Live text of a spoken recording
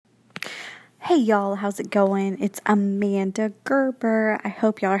Hey y'all, how's it going? It's Amanda Gerber. I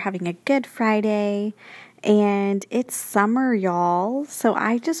hope y'all are having a good Friday. And it's summer, y'all. So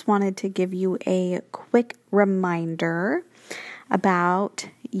I just wanted to give you a quick reminder about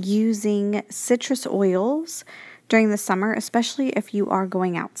using citrus oils during the summer, especially if you are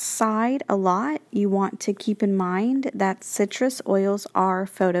going outside a lot. You want to keep in mind that citrus oils are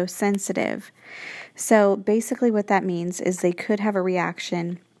photosensitive. So basically what that means is they could have a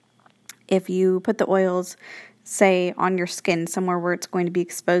reaction if you put the oils, say, on your skin, somewhere where it's going to be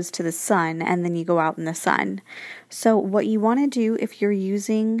exposed to the sun, and then you go out in the sun. So what you want to do if you're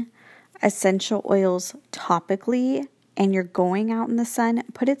using essential oils topically and you're going out in the sun,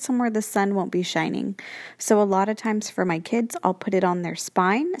 put it somewhere the sun won't be shining. So a lot of times for my kids, I'll put it on their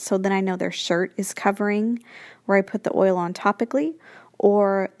spine, so then I know their shirt is covering where I put the oil on topically.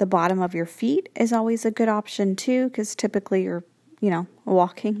 Or the bottom of your feet is always a good option too, because typically you're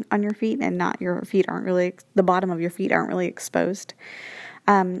walking on your feet and the bottom of your feet aren't really exposed.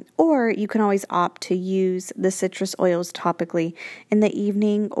 Or you can always opt to use the citrus oils topically in the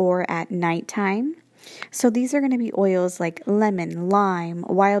evening or at nighttime. So these are going to be oils like lemon, lime,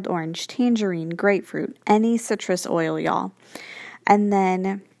 wild orange, tangerine, grapefruit, any citrus oil, y'all. And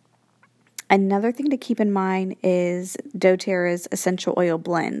then another thing to keep in mind is doTERRA's essential oil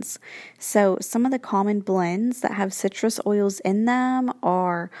blends. So some of the common blends that have citrus oils in them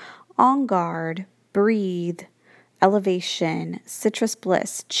are On Guard, Breathe, Elevation, Citrus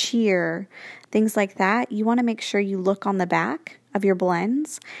Bliss, Cheer, things like that. You want to make sure you look on the back of your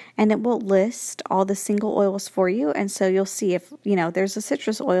blends and it will list all the single oils for you. And so you'll see if, there's a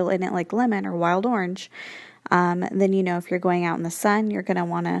citrus oil in it like lemon or wild orange. Then, if you're going out in the sun, you're going to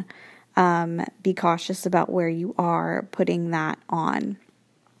want to be cautious about where you are putting that on.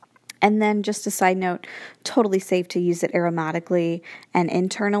 And then just a side note, totally safe to use it aromatically and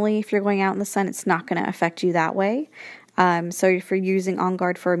internally. If you're going out in the sun, it's not going to affect you that way. So if you're using On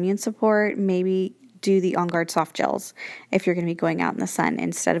Guard for immune support, maybe do the On Guard soft gels if you're going to be going out in the sun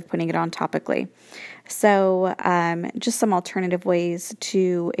instead of putting it on topically. So just some alternative ways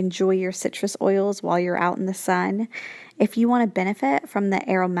to enjoy your citrus oils while you're out in the sun. If you want to benefit from the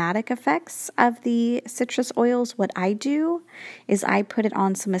aromatic effects of the citrus oils, what I do is I put it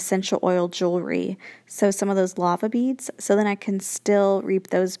on some essential oil jewelry. So some of those lava beads, so then I can still reap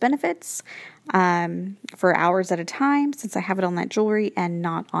those benefits for hours at a time since I have it on that jewelry and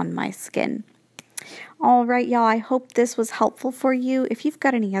not on my skin. All right, y'all, I hope this was helpful for you. If you've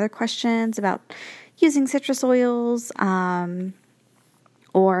got any other questions about using citrus oils,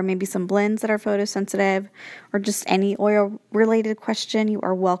 or maybe some blends that are photosensitive, or just any oil-related question, you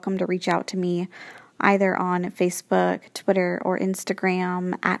are welcome to reach out to me either on Facebook, Twitter, or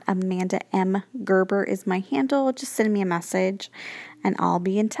Instagram at Amanda M. Gerber is my handle. Just send me a message, and I'll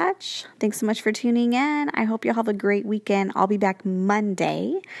be in touch. Thanks so much for tuning in. I hope you'll have a great weekend. I'll be back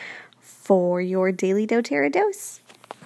Monday for your Daily doTERRA Dose.